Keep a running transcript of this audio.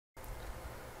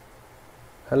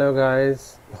Hello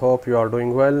guys, hope you are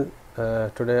doing well.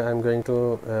 Today I'm going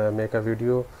to make a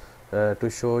video to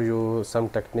show you some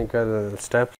technical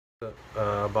steps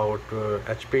about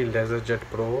HP LaserJet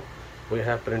Pro. We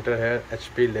have printer here,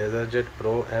 HP LaserJet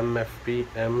Pro MFP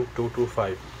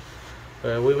M225.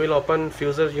 We will open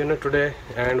fuser unit today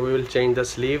and we will change the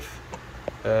sleeve.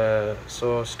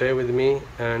 So stay with me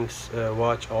and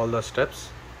watch all the steps.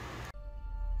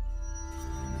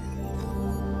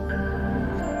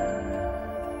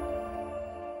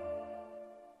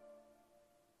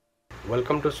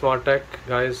 Welcome to Smart Tech,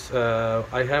 guys.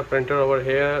 I have printer over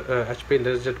here, HP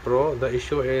LaserJet Pro. The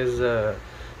issue is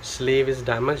sleeve is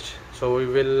damaged, so we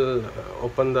will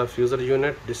open the fuser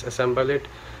unit, disassemble it,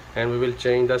 and we will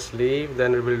change the sleeve.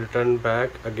 Then it will return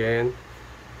back again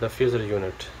the fuser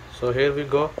unit. So here we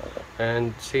go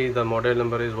and see the model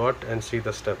number is what and see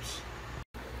the steps.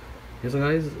 Yes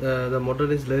guys, the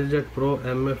model is LaserJet Pro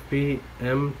MFP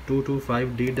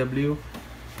M225dw.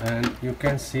 And you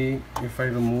can see if I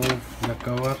remove the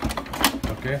cover,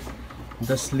 okay,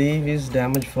 the sleeve is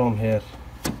damaged from here.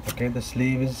 Okay, the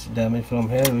sleeve is damaged from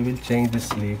here. We will change this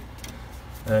sleeve.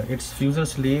 It's fuser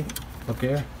sleeve.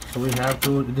 Okay, so we have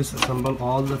to disassemble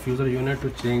all the fuser unit to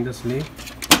change the sleeve.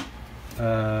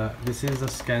 This is the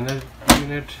scanner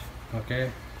unit.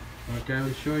 Okay, I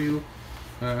will show you.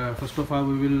 First of all,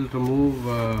 we will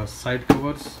remove side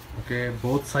covers. Okay,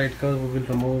 both side covers we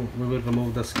will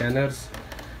remove the scanners,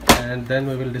 and then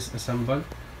we will disassemble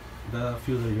the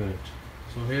fuser unit.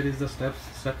 So here is the steps.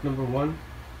 Step number 1,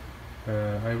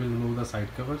 I will remove the side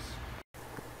covers.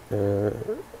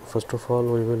 First of all,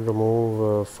 we will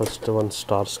remove first one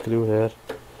star screw here.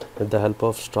 With the help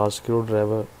of star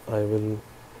screwdriver, I will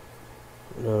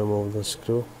remove the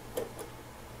screw.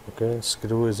 Okay,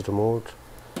 screw is removed.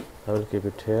 I will keep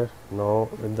it here. Now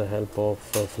with the help of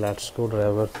flat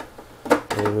screwdriver,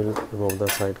 we will remove the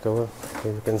side cover. Okay,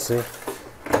 you can see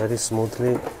very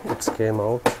smoothly it came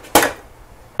out.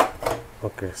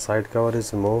 Okay, side cover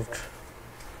is removed.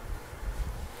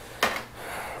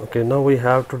 Okay, now we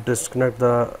have to disconnect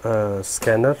the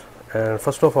scanner, and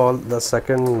first of all the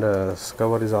second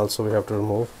cover is also we have to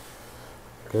remove.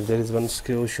 Okay, there is one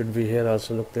screw should be here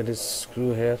also. Look, there is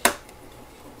screw here.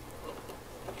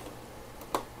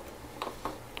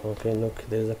 Okay, look,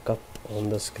 there is a cup on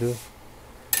the screw,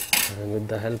 and with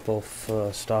the help of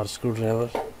star screwdriver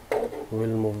we will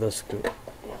remove the screw.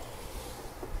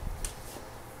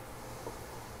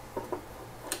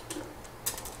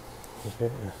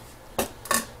 Okay,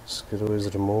 screw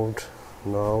is removed.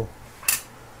 Now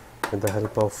with the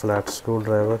help of flat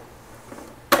screwdriver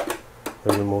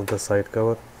we will remove the side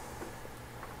cover.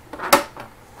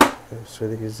 It's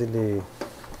very easily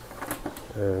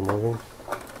removing.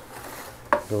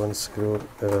 The one screw,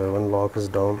 one lock is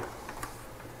down.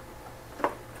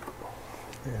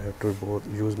 I have to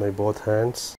use my both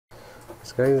hands.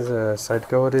 This guy's side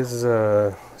cover is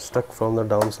stuck from the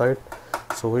downside,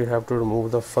 so we have to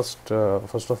remove the first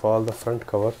of all the front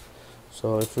cover.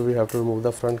 So if we have to remove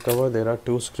the front cover, there are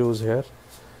two screws here.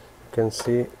 You can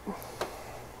see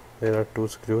there are two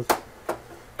screws.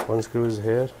 One screw is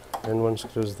here and one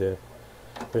screw is there.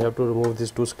 We have to remove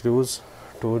these two screws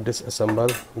to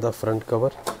disassemble the front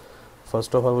cover.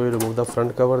 First of all, we remove the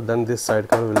front cover, then this side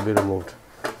cover will be removed.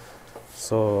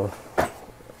 So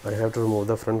I have to remove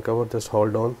the front cover. Just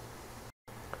hold on.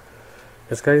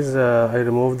 Yes guys, I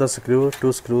removed the screw.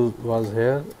 Two screws was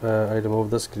here. I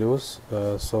removed the screws.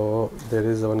 So there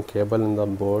is one cable in the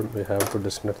board. We have to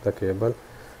disconnect the cable,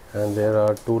 and there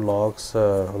are two locks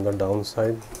on the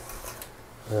downside.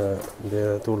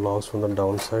 There are two locks from the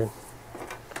downside.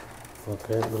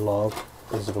 Okay, the lock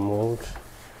is removed.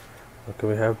 Okay,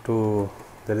 we have to,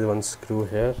 there is one screw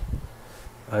here.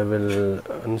 I will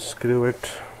unscrew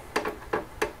it.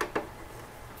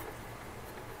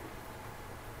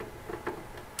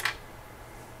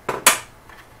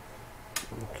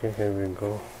 Okay, here we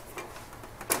go.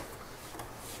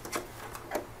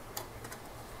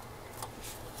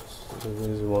 So there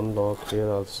is one lock here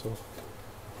also.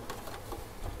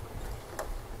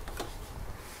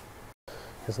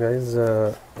 Yes guys,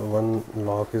 one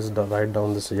lock is right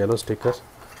down this yellow sticker.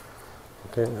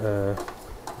 Okay,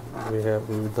 we have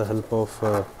with the help of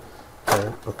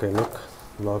okay, look,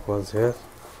 lock was here.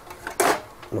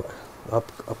 Look,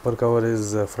 upper cover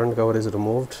is front cover is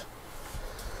removed.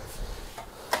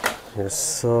 Yes,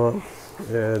 so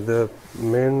the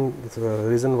main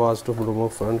reason was to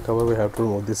remove front cover. We have to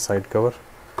remove this side cover.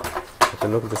 Okay,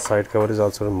 look, this side cover is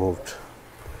also removed.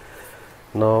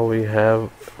 Now we have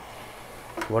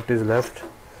what is left.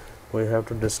 We have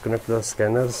to disconnect the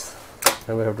scanners,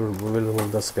 and we will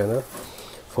remove the scanner.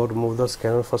 For remove the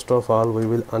scanner, first of all we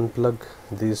will unplug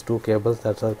these two cables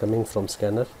that are coming from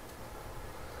scanner.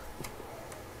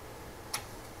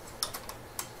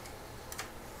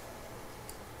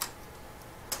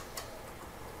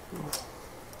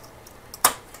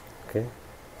 Okay.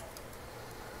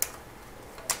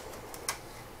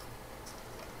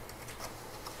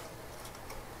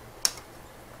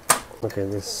 Okay,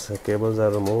 these cables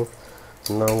are removed.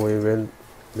 Now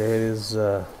there is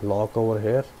a lock over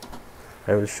here.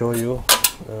 I will show you.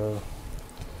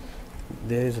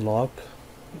 There is lock.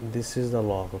 This is the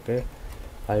lock. Okay,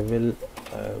 I will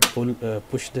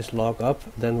push this lock up,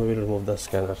 then we will remove the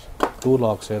scanner. Two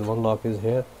locks here. One lock is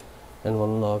here and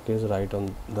one lock is right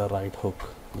on the right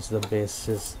hook. This is the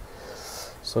basis.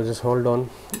 So just hold on,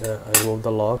 I remove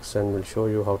the locks and will show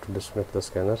you how to disconnect the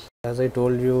scanner. As I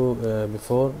told you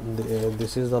before,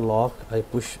 this is the lock. I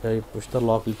push the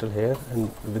lock little here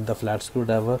and with the flat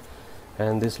screwdriver,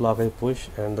 and this lock I push,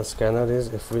 and the scanner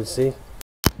is, if we see,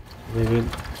 we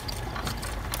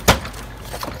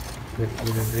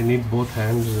need both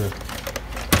hands.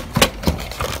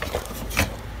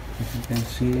 If you can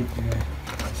see,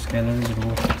 scanner is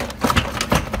removed.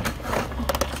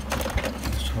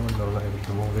 Hold on, I will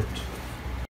remove it.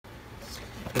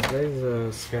 Okay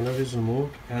guys, scanner is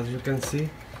removed. As you can see,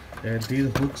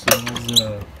 these hooks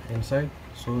are inside,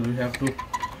 so we have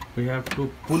to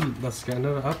pull the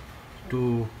scanner up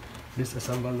to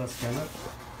disassemble the scanner.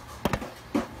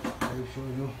 I will show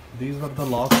you. These were the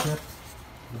locks here.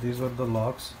 These were the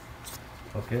locks.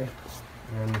 Okay,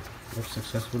 and if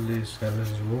successfully scanner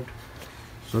is removed.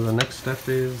 So the next step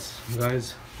is,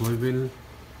 guys, we will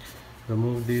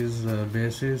remove these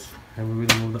bases and we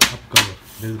will remove the up cover.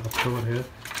 There is up cover here.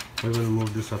 We will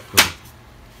remove this up cover.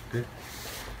 Okay,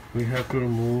 we have to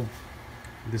remove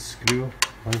this screw.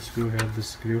 One screw here, this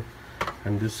screw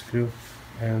and this screw,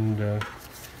 and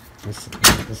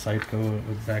the side cover,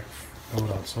 back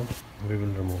cover also we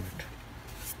will remove it.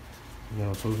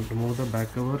 Now, so to remove the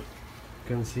back cover, you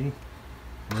can see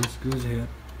one screw is here.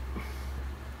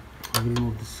 We will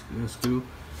remove this screw.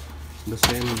 The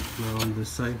same on this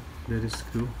side, there is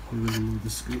screw. We will remove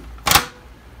this screw.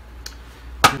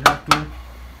 We have to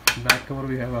back cover,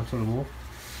 we have also removed,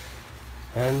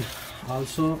 and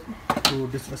also to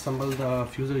disassemble the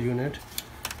fuser unit,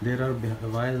 there are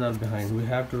wires are behind. We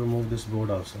have to remove this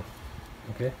board also.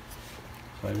 Okay,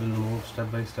 so I will remove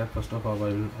step by step. First of all, I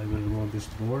will remove this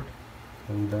board,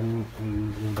 and then we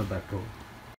will remove the back cover,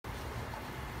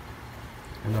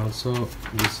 and also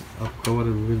this up cover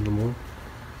we will remove.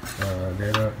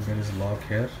 There is lock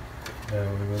here. We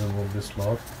will remove this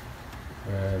lock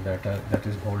that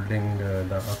is holding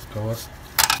the up cover.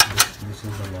 This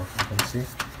is the lock. You can see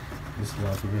this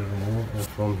lock we will remove, and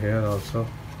from here also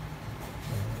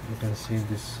you can see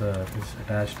this is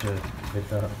attached with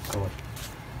the up cover.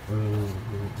 We will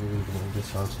remove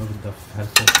this also with the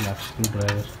help of flat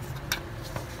screwdriver.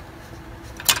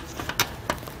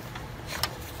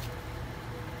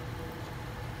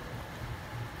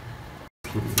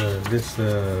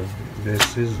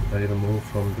 This is I removed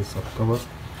from this up cover,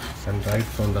 and right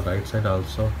from the right side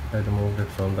also I removed it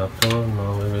from the up cover.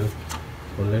 Now we will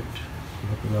pull it.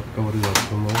 The up cover is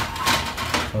also removed.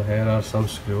 So here are some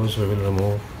screws. We will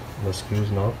remove the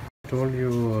screws now. I told you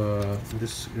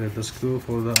the screw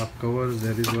for the up covers.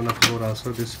 There is one up cover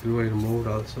also. This screw I removed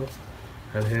also,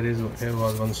 and here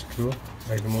was one screw.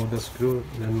 I removed the screw.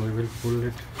 Then we will pull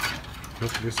it.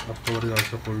 Look, this up cover is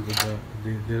also pulled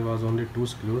with there was only two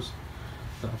screws.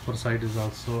 The upper side is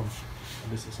also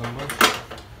disassembled.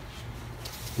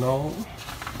 Now,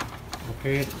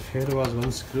 okay, here was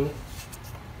one screw.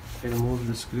 I removed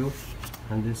the screw,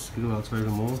 and this screw also I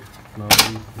removed. Now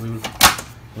we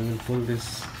will pull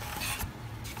this,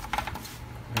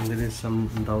 and there is some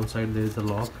downside. There is a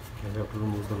lock. I have to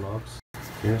remove the locks.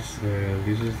 Yes,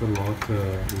 this is the lock,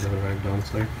 the right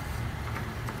downside.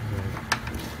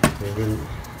 We will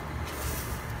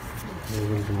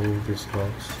remove these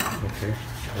locks. Okay,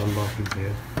 one lock is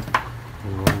here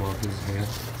and one lock is here.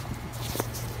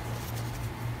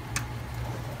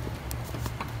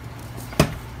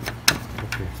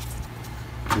 Okay,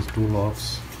 these two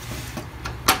locks,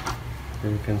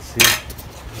 you can see.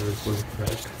 I will pull it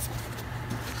back.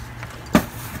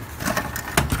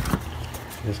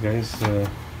 Yes guys,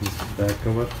 this back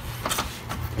cover,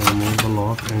 I remove the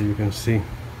lock, and you can see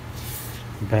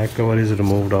back cover is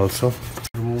removed also.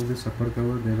 Remove this upper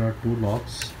cover. There are two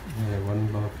locks.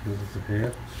 One lock is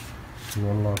here and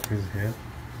one lock is here.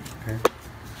 Okay,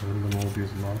 I will remove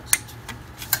these locks,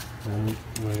 and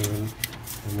I will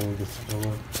remove this cover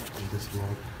and this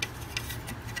lock.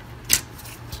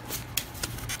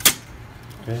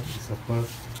 Okay, this upper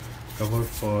cover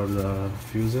for the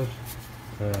fuser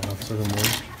after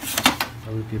removed.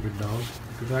 I will keep it down.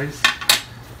 Okay guys,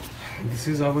 this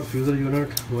is our fuser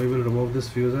unit. We will remove this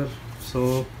fuser.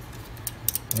 So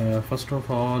first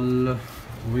of all,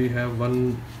 we have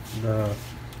the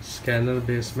scanner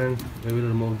basement. We will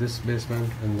remove this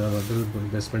basement, and the other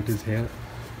basement is here.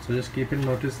 So just keep in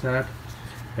notice that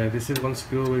this is one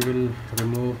screw we will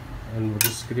remove, and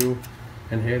this screw,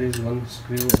 and here is one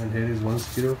screw, and here is one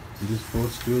screw. These 4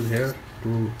 screws here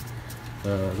to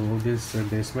remove this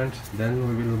basement. Then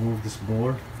we will remove this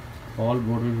board. All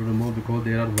board we will remove because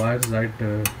there are wires right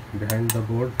behind the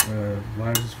board,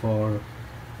 wires for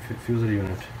fuser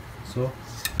unit. So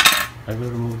I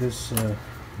will remove this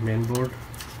main board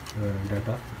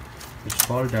data. It's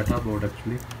called data board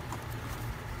actually.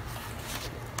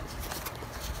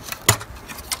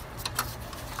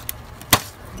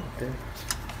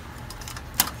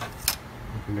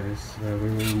 Okay guys, we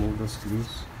will remove the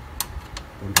screws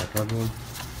on data board.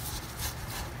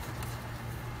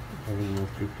 I will move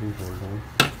quickly, hold on.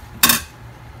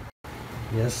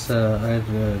 Yes, I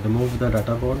removed the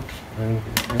data board,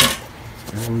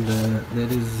 and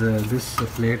there is this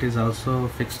plate is also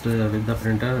fixed with the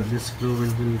printer. This screw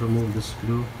will remove this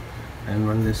screw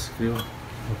and this screw.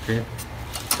 Okay,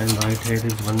 and right here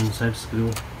is one inside screw.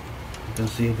 You can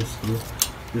see this screw.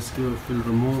 This screw if we will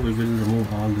remove, we will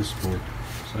remove all this board.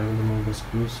 So I will remove the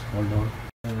screws. Hold on.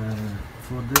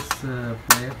 For this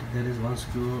plate, there is one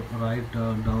screw right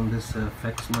down this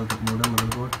fax modem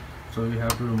motherboard. So we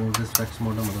have to remove this fax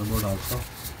modem motherboard also.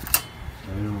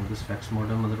 So I will remove this fax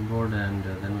modem motherboard, and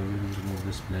then we will remove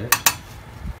this plate.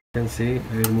 You can see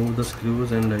I remove the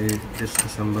screws and I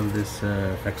disassemble this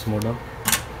fax modem.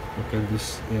 Okay,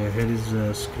 this here is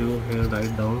a screw here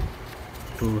right down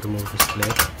to remove this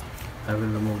plate. I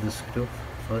will remove this screw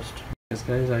first. Yes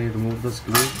guys, I removed the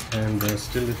screw, and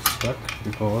still it's stuck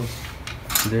because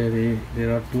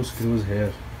there are 2 screws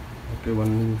here. Okay, one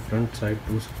in front side,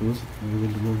 2 screws. We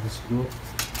will remove the screw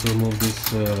to remove this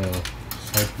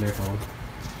side plate on.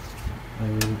 I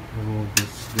will remove this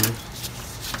screw.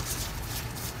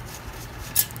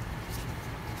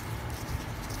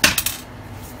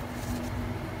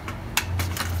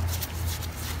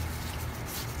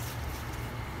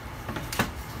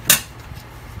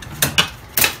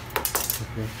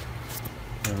 Okay,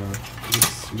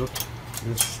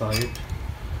 this side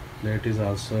plate is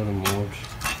also removed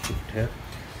here.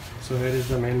 So here is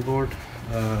the main board.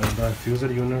 The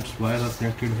fuser units wire are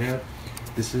connected here.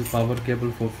 This is power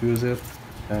cable for fuser,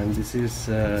 and this is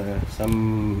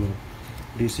some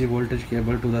DC voltage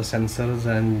cable to the sensors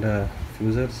and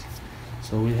fusers.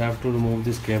 So we have to remove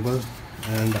this cable,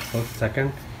 and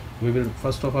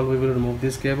first of all we will remove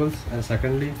these cables, and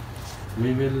secondly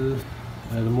we will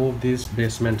remove these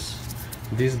basements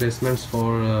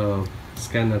for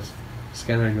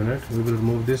scanner unit. We will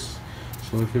remove this.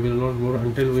 So if we will not go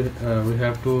until we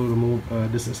have to remove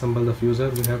disassemble the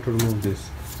fuser, we have to remove this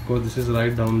because this is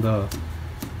right down the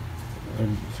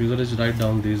fuser is right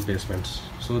down these basements.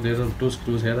 So there are 2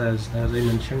 screws here, as I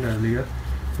mentioned earlier.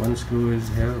 One screw is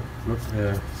here. Look,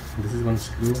 this is one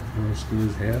screw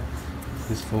is here.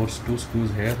 This 2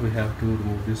 screws here. We have to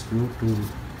remove this screw to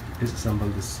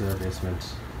disassemble this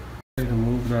basements.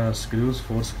 Remove the screws,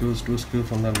 4 screws, 2 screws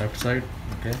from the left side.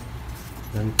 Okay,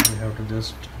 then we have to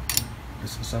just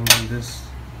disassemble this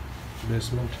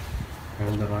basement,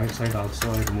 and the right side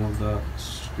also I remove the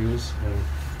screws and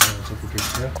also put it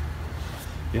here.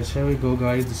 Yes, here we go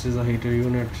guys, this is a heater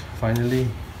unit. Finally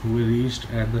we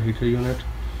reached at the heater unit.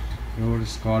 It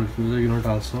is called fuser unit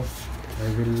also. I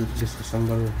will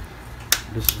disassemble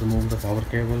remove the power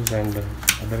cables and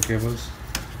other cables.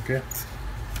 Okay,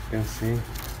 you can see.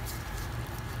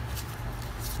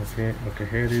 Okay,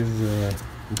 here is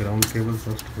ground cable.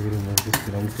 First we will remove this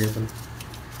ground cable.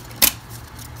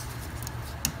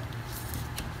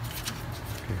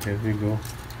 Okay, here we go.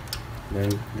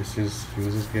 Then this is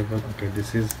fuser cable. Okay,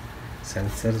 this is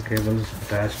sensor cables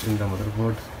attached in the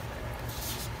motherboard.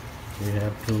 We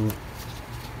have to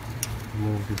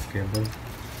remove this cable.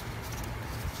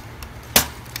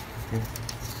 Okay.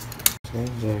 So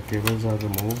the cables are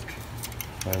removed.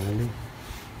 Finally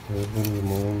we will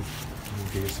remove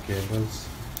these cables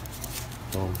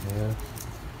from here.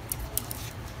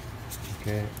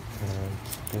 Okay, you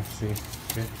can see.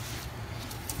 Okay,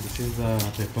 this is the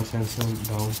paper sensor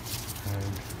down,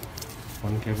 and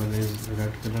one cable is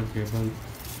red color cable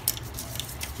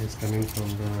is coming from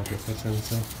the paper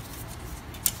sensor.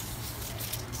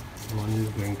 One is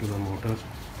going to the motor.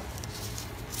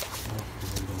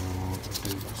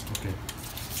 Okay,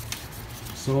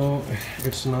 so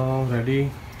it's now ready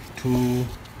to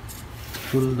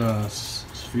fill the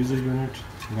fuser unit.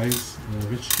 guys,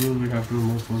 which screw we have to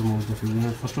remove to remove the fuse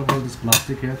unit. First of all, this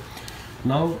plastic here.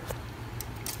 Now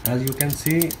as you can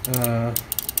see,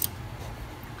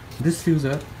 this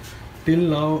fuser till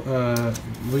now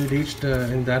we reached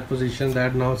in that position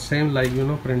that now same like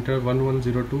printer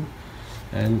 1102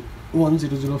 and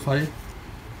 1005,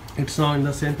 it's now in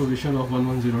the same position of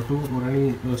 1102 or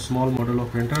any small model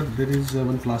of printer. There is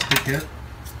one plastic here.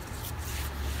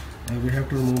 We have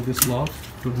to remove this block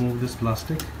to remove this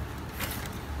plastic,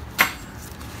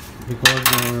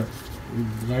 because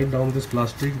right down this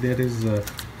plastic there is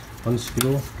one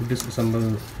screw to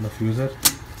disassemble the fuser.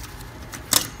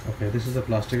 Okay, this is the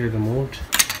plastic I removed.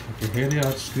 Okay, here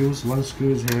are screws. One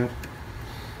screw is here,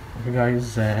 okay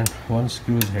guys, and one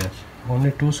screw is here.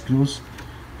 Only two screws,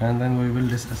 and then we will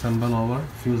disassemble our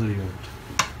fuser unit.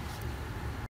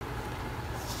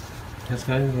 Yes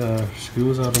guys, the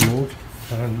screws are removed,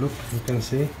 and look, you can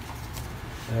see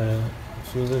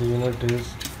fuser unit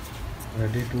is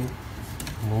ready to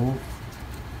move.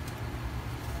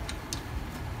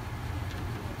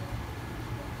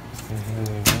 Here we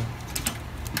go.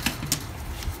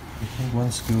 I think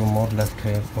one screw more left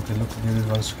here. Okay, look, there is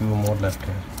one screw more left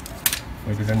here.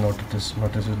 We didn't notice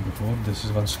it before. This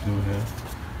is one screw here.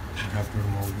 We have to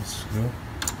remove this screw.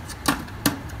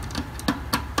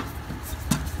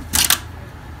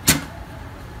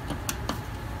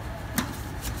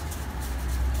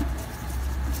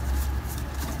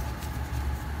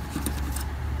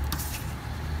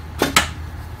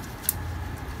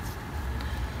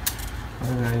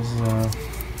 Guys,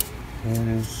 here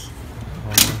is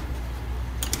our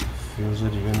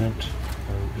fuser unit,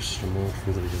 and just remove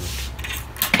fuser unit.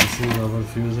 This is our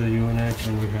fuser unit,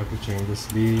 and we have to change the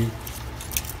sleeve.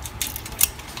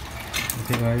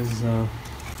 Okay guys,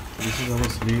 this is our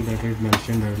sleeve that I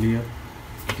mentioned earlier.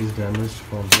 It is damaged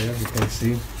from there. You can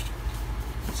see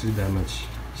it is damaged,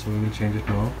 so we will change it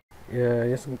now.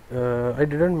 Yes, I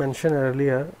didn't mention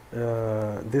earlier,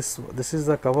 this is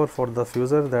the cover for the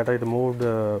fuser that I removed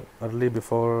early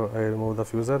before I removed the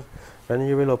fuser. When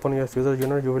you will open your fuser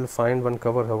unit, you will find one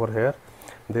cover over here.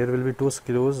 There will be two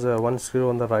screws, one screw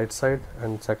on the right side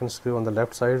and second screw on the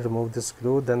left side. Remove this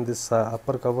screw, then this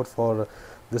upper cover for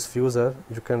this fuser,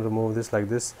 you can remove this like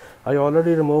this. I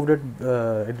already removed it.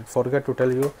 I forgot to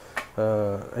tell you,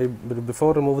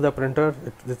 before remove the printer,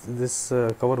 this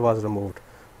cover was removed.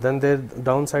 Then there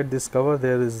downside this cover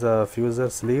there is a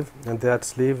fuser sleeve, and that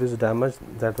sleeve is damaged,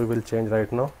 that we will change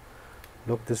right now.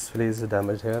 Look, this sleeve is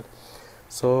damaged here.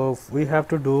 So we have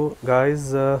to do,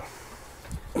 guys,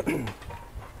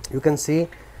 you can see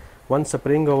one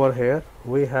spring over here.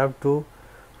 We have to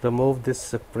remove this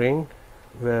spring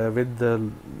with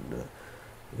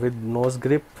nose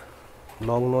grip,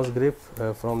 long nose grip,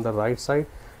 from the right side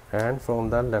and from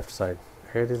the left side.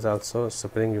 Here is also a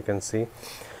spring, you can see.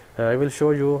 I will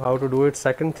show you how to do it.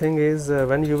 Second thing is,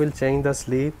 when you will change the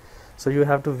sleeve, so you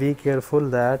have to be careful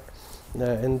that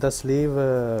in the sleeve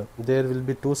there will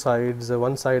be two sides.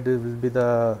 One side will be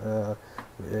the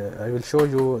I will show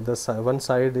you the one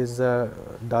side is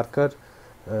darker,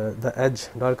 the edge,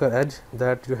 darker edge,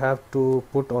 that you have to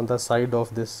put on the side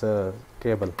of this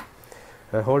cable.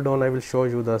 Hold on, I will show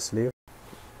you the sleeve.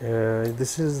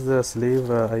 This is the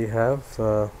sleeve I have.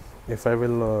 If I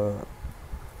will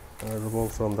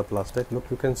remove from the plastic, look,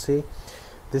 you can see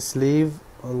this sleeve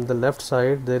on the left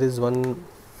side. There is one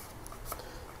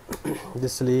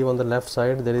this sleeve on the left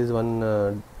side, there is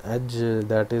one edge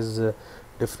that is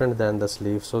different than the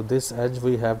sleeve. So this edge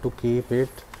we have to keep it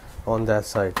on that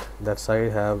side. That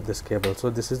side have this cable.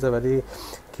 So this is the very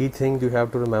key thing you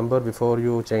have to remember before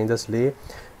you change the sleeve.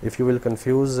 If you will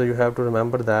confuse, you have to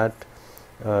remember that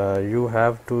you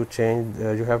have to change,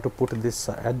 you have to put this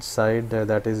edge side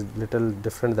that is little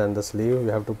different than the sleeve. You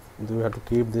have to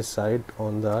keep this side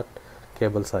on that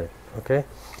cable side. Okay,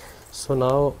 so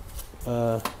now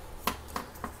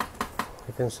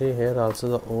you can see here also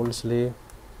the old sleeve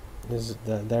is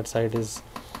that side is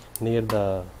near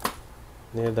the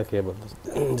cable.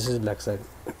 This is black side.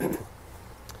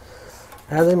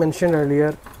 As I mentioned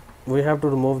earlier, we have to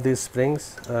remove these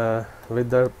springs with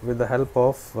the help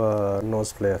of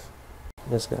nose plier.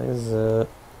 Yes guys,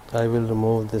 I will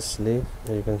remove this sleeve.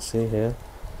 You can see here,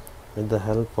 with the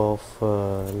help of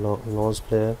nose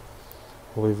plier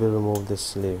we will remove this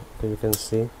sleeve. Okay, you can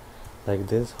see like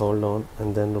this. Hold on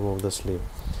and then remove the sleeve.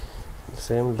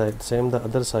 Same the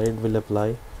other side will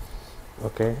apply.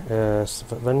 Okay,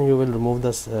 when you will remove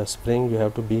the spring, you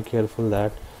have to be careful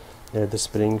that the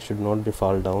spring should not be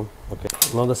fall down. Okay,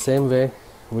 now the same way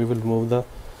we will remove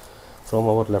from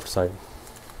our left side.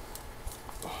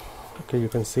 Okay, you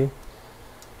can see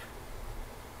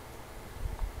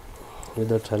with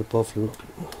the help of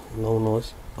no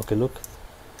nose Okay, look,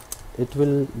 it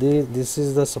will this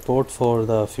is the support for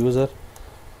the fuser.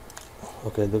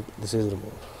 Okay, look, this is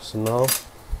removed. So now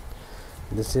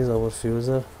this is our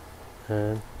fuser,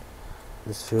 and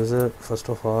this fuser, first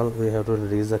of all we have to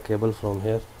release the cable from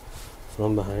here,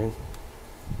 from behind.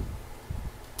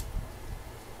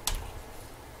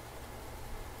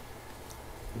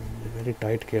 Very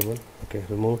tight cable. Okay,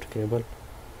 removed cable,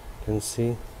 you can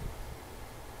see.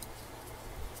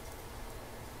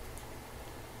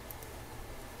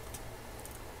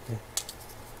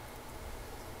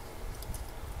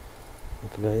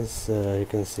 Okay guys, you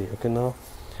can see. Okay, now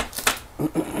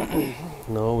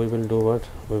now we will do what?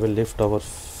 We will lift our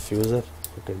fuser.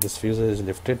 Okay, this fuser is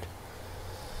lifted.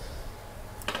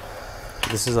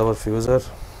 This is our fuser.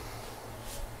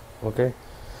 Okay,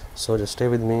 so just stay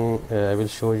with me. I will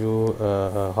show you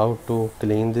how to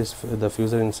clean the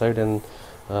fuser inside, and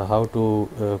how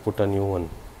to put a new one.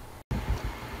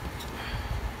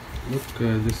 Look,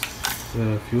 this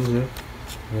fuser,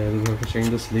 we have to change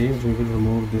the sleeve. We will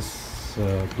remove this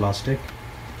plastic.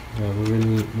 We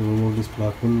will remove this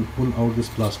pull out this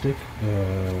plastic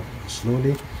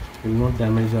slowly. It will not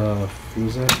damage the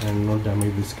fuser and not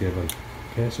damage this cable.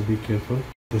 Okay, so be careful.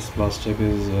 This plastic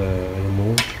is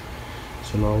removed.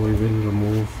 So now we will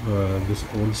remove this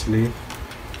old sleeve.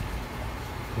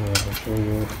 I'll show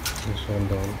you this one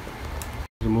down.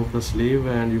 Remove the sleeve,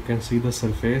 and you can see the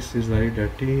surface is very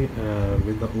dirty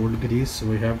with the old grease.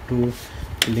 We have to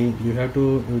clean. You have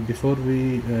to, before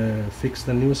we fix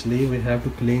the new sleeve, we have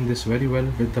to clean this very well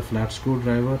with the flat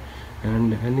screwdriver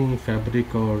and any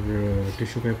fabric or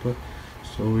tissue paper.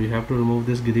 So we have to remove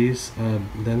this grease,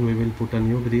 then we will put a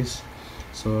new grease.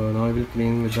 So now I will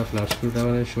clean with the flat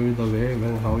screwdriver. I'll show you the way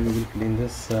how you will clean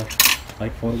this.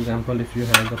 Like for example, if you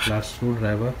have the flat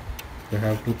screwdriver, you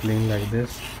have to clean like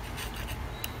this.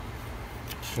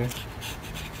 Okay,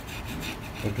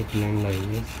 have to clean like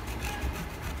this.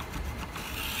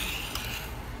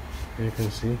 You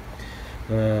can see.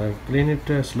 Clean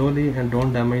it slowly and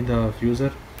don't damage the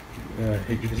fuser.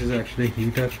 This is actually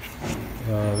heater,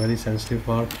 very sensitive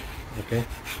part. Okay,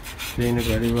 clean it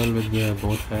very well with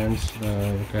both hands.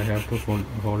 Okay, I have to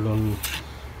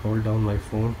hold down my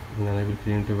phone, and then I will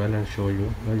clean it well and show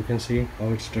you. Now you can see how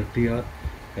it's dirty, and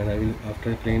I will,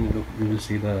 after clean, look, you will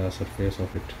see the surface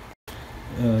of it.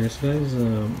 Yes guys,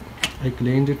 I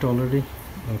cleaned it already.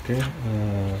 Okay,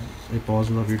 I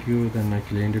paused the video, then I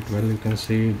cleaned it well. You can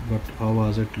see, but how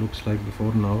was it looks like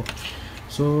before now.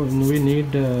 So we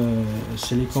need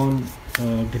silicone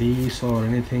grease or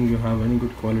anything. You have any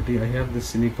good quality. I have this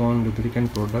silicone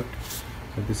lubricant product.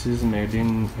 This is made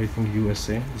in, I think,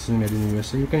 USA. This is made in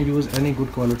USA. You can use any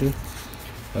good quality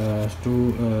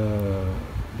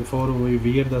before we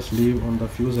wear the sleeve on the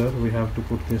fuser. We have to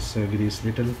put this grease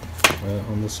little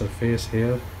on the surface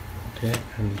here. Okay,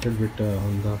 and little bit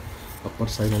on the upper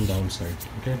side and downside.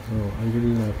 Okay, so I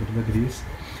will put the grease,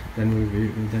 then we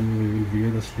will wear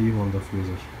the sleeve on the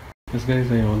fuser. Yes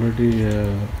guys, I already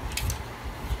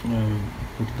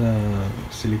put the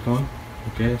silicone.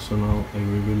 Okay, so now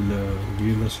we will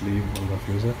wear the sleeve on the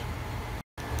fuser.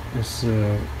 It's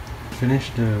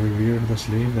finished. We weared the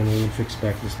sleeve, then we will fix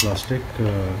back this plastic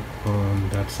on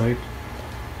that side.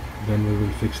 Then we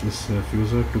will fix this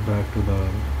fuser back to the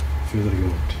fuser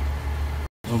unit.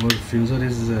 Our fuser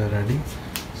is ready.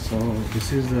 So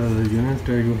this is the unit.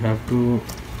 You have to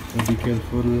be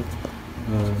careful.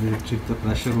 Check the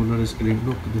pressure ruler is clean.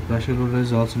 Look, the pressure ruler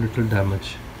is also little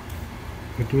damaged.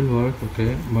 It will work,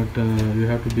 okay, but you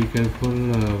have to be careful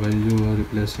while you are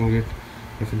replacing it.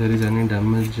 If there is any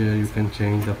damage, you can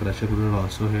change the pressure ruler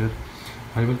also here.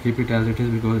 I will keep it as it is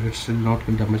because it's still not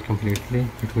damaged completely.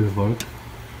 It will work.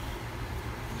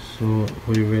 So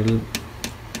we will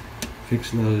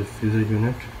fix the fuser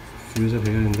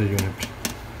here in the unit.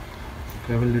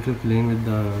 Okay, I will little clean with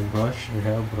the brush. I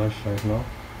have brush right now.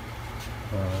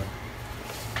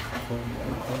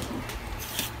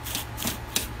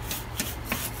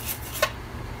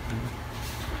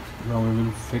 Now we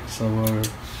will fix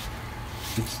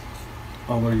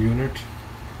our unit,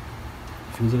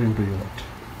 fuser into unit.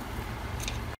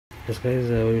 Yes guys,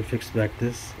 we will fix back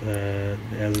this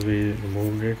as we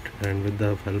removed it, and with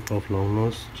the help of long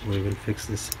nose we will fix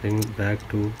this spring back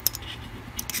to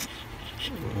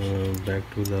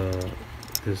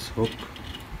this hook.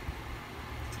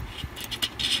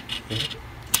 Okay.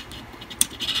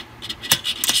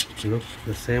 Look,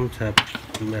 the same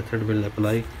method will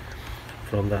apply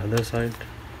from the other side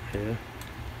here.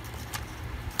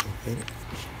 Okay,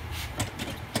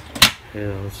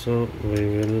 here also we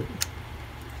will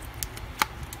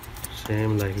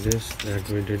same like this that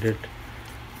we did it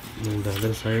on the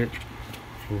other side.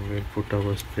 We will put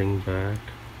our spring back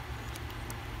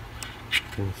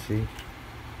can see.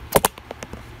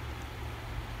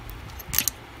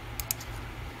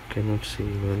 Cannot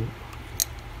see well. You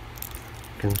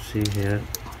can see here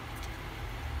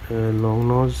long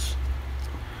nose.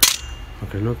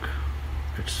 Okay, look,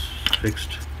 it's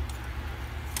fixed.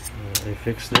 I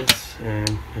fixed this,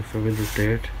 and if I will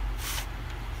rotate,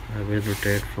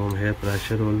 from here.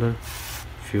 Pressure holder,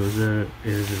 fuser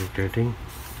is rotating,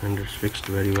 and it's fixed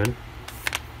very well.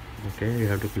 Okay, you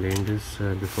have to clean this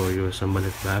before you assemble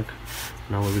it back.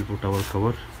 Now we will put our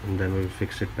cover, and then we will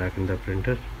fix it back in the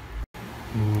printer.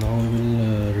 Now we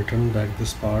will return back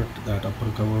this part, that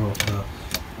upper cover of the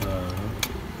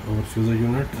our fuser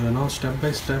unit. Now step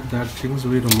by step, that things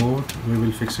we removed, we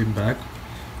will fix it back.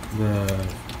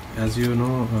 As you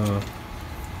know,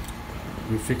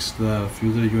 we fixed the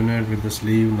fuser unit with the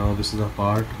sleeve. Now this is a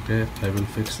part. Okay, I will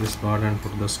fix this part and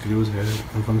put the screws here.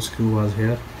 One screw was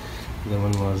here, the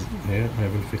one was here. I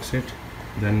will fix it,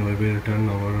 then we will return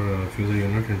our fuser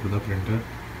unit into the printer.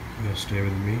 Stay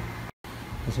with me.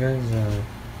 Okay, guys,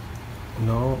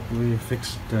 now we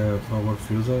fixed our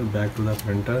fuser back to the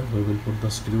printer. We will put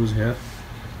the screws here.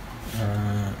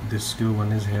 This screw,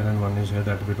 one is here and one is here,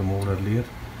 that we removed earlier.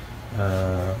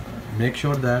 Make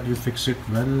sure that you fix it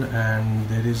well, and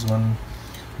there is one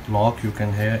lock you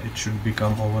can hear. It should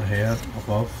become over here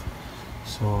above.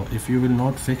 So if you will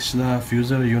not fix the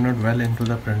fuser unit well into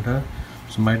the printer,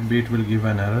 so might be it will give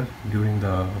an error during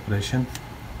the operation.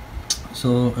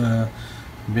 So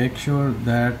make sure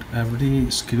that every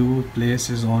screw place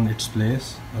is on its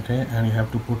place. Okay, and you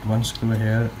have to put one screw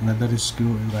here, another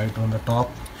screw is right on the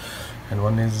top, and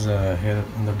one is here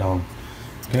on the down.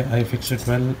 Okay, I fixed it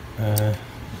well.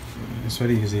 It's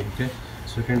very easy. Okay,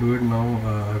 so you can do it now.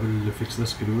 I will fix the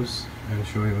screws and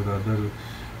show you the other.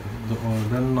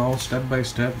 Then now step by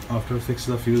step, after fix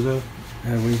the fuser,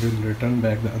 we will return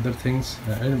back the other things.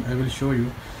 I will show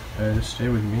you. Just stay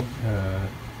with me.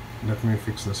 Let me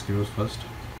fix the screws first.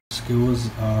 Screws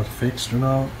are fixed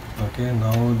now. Okay,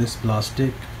 now this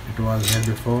plastic, it was here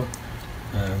before.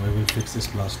 We will fix this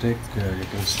plastic. You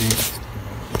can see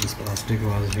this plastic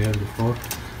was here before,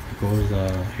 because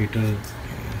the heater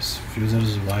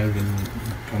fuser's wire will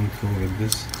come through with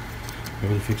this. We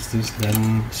will fix this.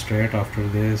 Then straight after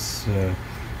this,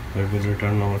 we will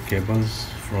return our cables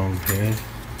from here,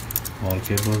 all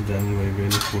cables. Then we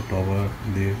will put over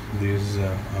these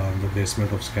the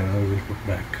basement of scanner. We will put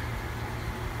back.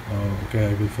 Okay,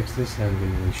 I will fix this and we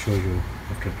will show you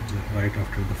right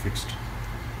after the fixed.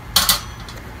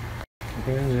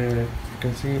 Okay, you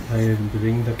can see I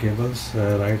bring the cables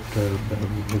right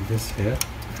with this here,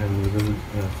 and we will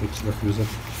fix the fuser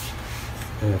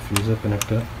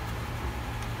connector.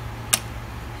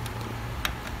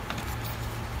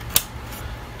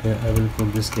 Okay, I will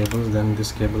put this cables, then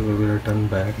this cable we will return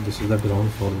back. This is the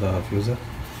ground for the fuser.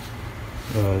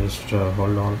 Just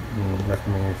hold on, let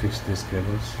me fix these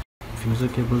cables. Fuser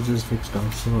cables is fixed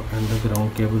also, and the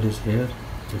ground cable is here.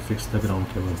 We fix the ground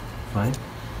cable, fine.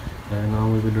 And now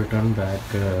we will return back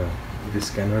the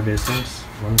scanner basements.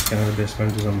 One scanner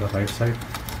basement is on the right side,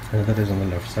 another is on the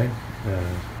left side.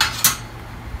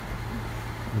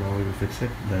 Now we will fix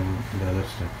it, then the other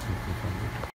steps we can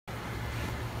complete.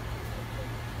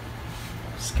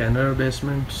 Scanner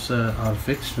basements are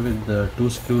fixed with two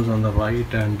screws on the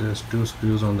right and two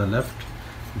screws on the left.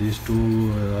 These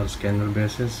two are scanner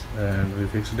bases, and we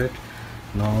fixed it.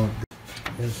 Now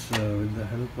yes, with the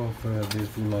help of these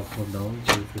two locks for down,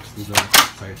 we fixed the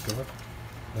side cover,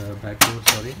 back cover,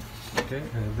 sorry. Okay,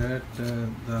 that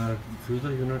the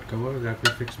fuser unit cover that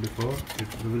we fixed before,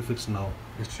 we will fix now.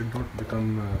 It should not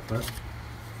become first.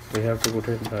 We have to put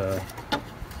it.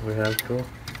 We have to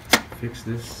fix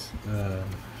this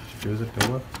fuser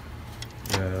cover.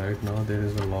 Right now there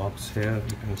is a locks here.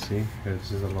 You can see here,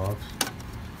 this is a locks.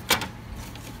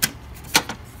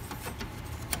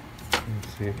 You can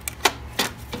see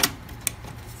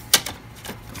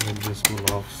with these two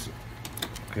locks.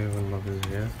 Okay, one lock is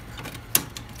here,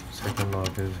 second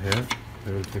lock is here.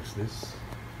 We will fix this.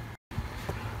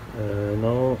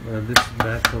 Now this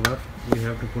back cover, we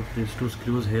have to put these two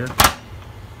screws here.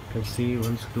 You can see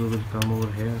one screw will come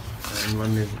over here and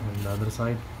one is on the other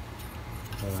side.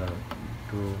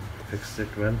 To fix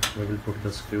it well, we will put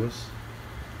the screws.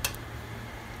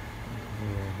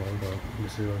 Hold on,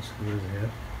 this is one screw is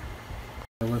here.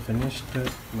 We finished.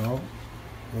 Now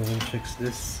we will fix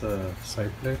this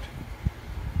side plate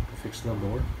to fix the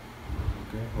board.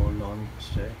 Okay, hold on,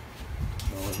 stay.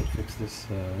 Now I will fix this.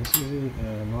 This is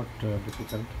not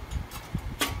difficult.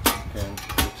 You can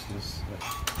fix this.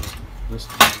 Just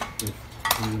if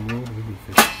we remove, we will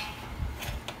fix.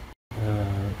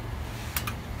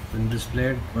 When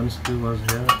displayed, one screw was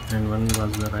here and one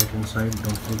was the right hand side.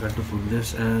 Don't forget to put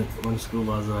this, and one screw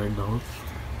was right down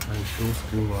and two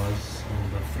screw was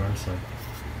on the front side.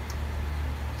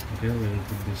 Okay, we will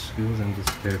put these screws and this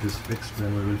plate is fixed.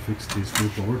 Then we will fix these two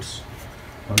boards.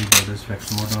 One board is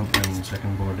fax modem and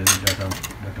second board is data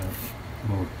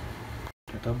board.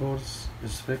 Data boards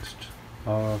is fixed.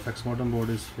 Our fax modem board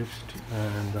is fixed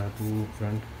and the two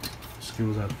front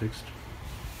screws are fixed.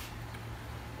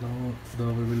 Now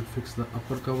we will fix the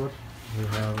upper cover. We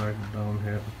have right down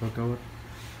here upper cover.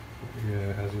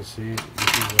 Yeah, as you see,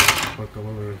 this is the upper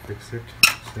cover. We will fix it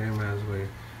same as we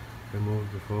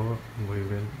removed before. We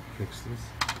will fix this.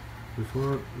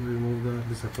 Before we remove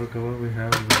this upper cover, we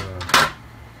have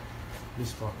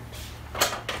this part.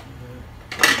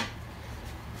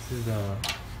 This is the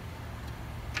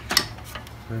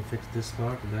we fix this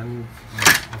part. Then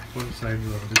upper side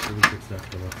of this we will fix that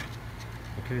cover.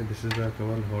 Okay, this is the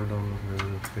cover. Hold on, we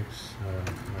will fix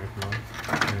right now.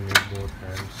 I need both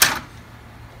hands.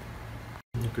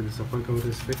 Okay, this upper cover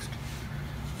is fixed.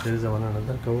 There is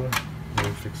another cover. We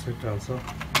will fix it also.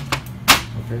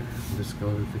 Okay, this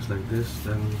cover will fix like this.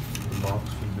 Then the box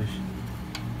will be.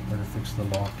 We will fix the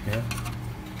lock here.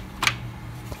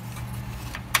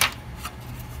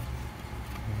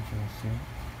 You can see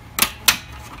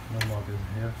the lock is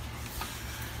here.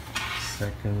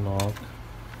 Second lock.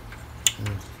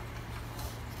 Here.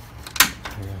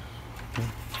 Okay.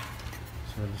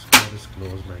 So this cover is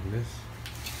closed like this.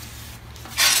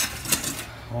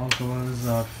 All covers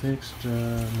are fixed.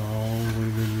 Now we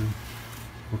will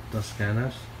put the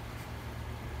scanners.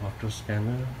 After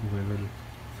scanner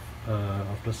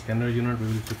unit we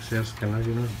will fix here scanner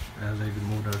unit as I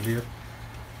removed earlier.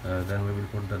 Then we will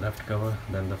put the left cover,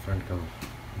 then the front cover.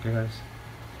 Okay guys,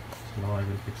 so now I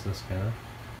will fix the scanner.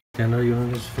 Scanner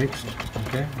unit is fixed.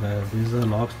 Okay, these are the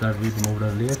locks that we removed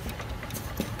earlier.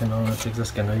 And now let's fix the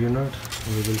scanner unit.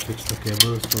 We will fix the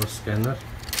cables for scanner.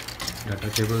 Data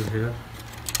cables here.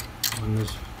 One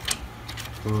is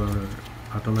for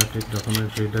automatic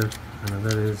document reader.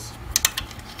 Another is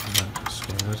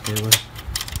scanner cable.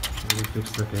 We will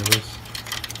fix the cables.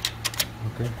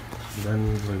 Okay, then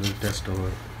we will test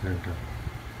our printer.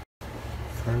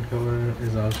 Front cover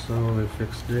is also, we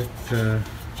fixed it.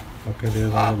 Okay, there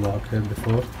was a lock here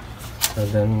before.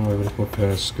 Then we will put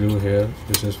a screw here.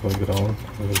 This is for ground.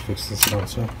 We will fix this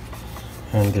also.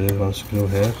 And there is one screw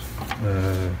here.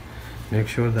 Make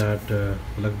sure that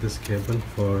plug this cable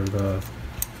for the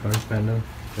front panel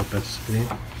for touch screen.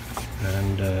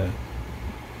 And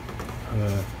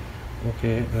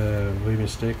okay, we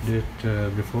mistaked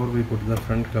it. Before we put the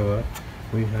front cover,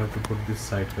 we have to put this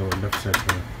side cover, left side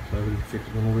cover. So I will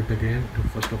remove it again.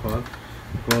 First of all,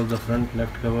 because the front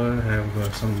left cover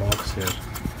have some locks here.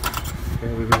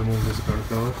 Okay, we will remove this front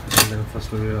cover, and then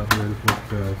first we will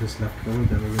put this left cover,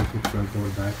 then we will put front cover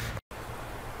back.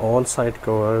 All side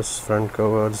covers, front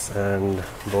covers and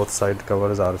both side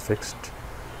covers are fixed.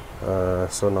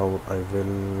 So now I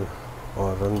will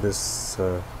run this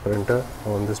printer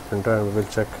on this printer, and we will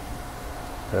check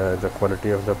the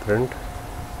quality of the print,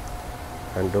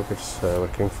 and look, it's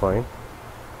working fine.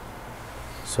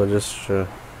 So just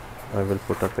I will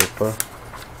put a paper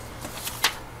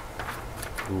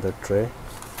in the tray.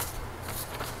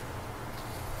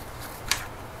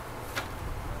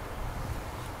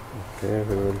 Okay,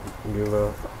 we will give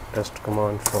a test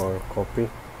command for copy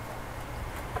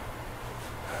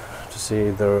to see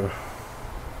the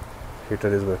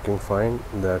heater is working fine.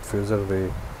 That fuser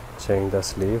we change the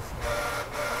sleeve.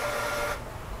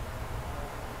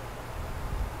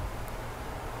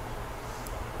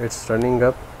 It's running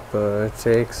up. It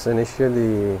takes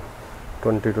initially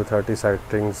 20 to 30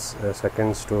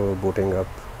 seconds to booting up.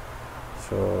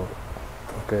 So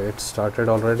okay, it started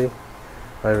already.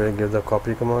 I will give the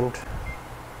copy command.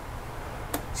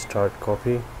 Start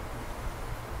copy.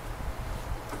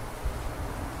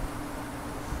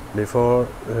 Before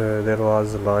there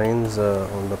was lines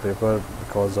on the paper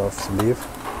because of sleeve.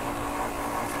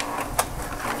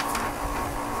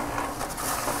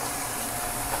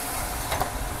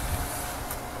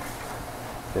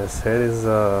 Yes, here is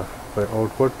the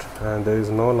output, and there is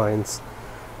no lines.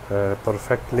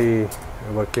 Perfectly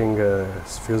working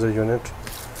fuser unit.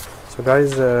 So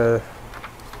guys,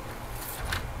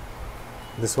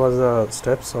 this was the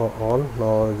steps all.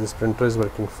 Now this printer is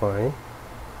working fine.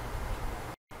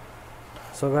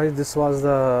 So guys, this was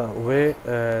the way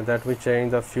that we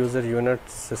change the fuser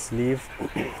unit's sleeve.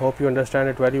 Hope you understand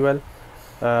it very well.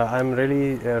 I'm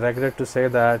really regret to say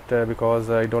that because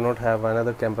I do not have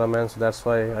another cameraman, so that's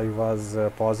why I was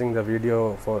pausing the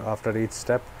video for after each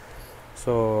step.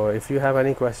 So if you have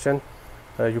any question,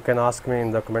 you can ask me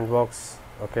in the comment box.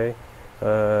 Okay,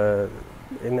 uh,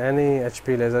 in any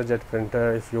HP LaserJet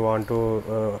printer, if you want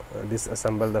to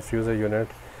disassemble the fuser unit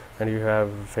and you have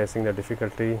facing the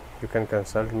difficulty, you can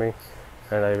consult me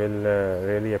and I will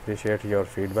really appreciate your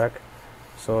feedback.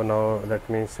 So now let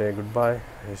me say goodbye.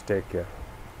 Take care.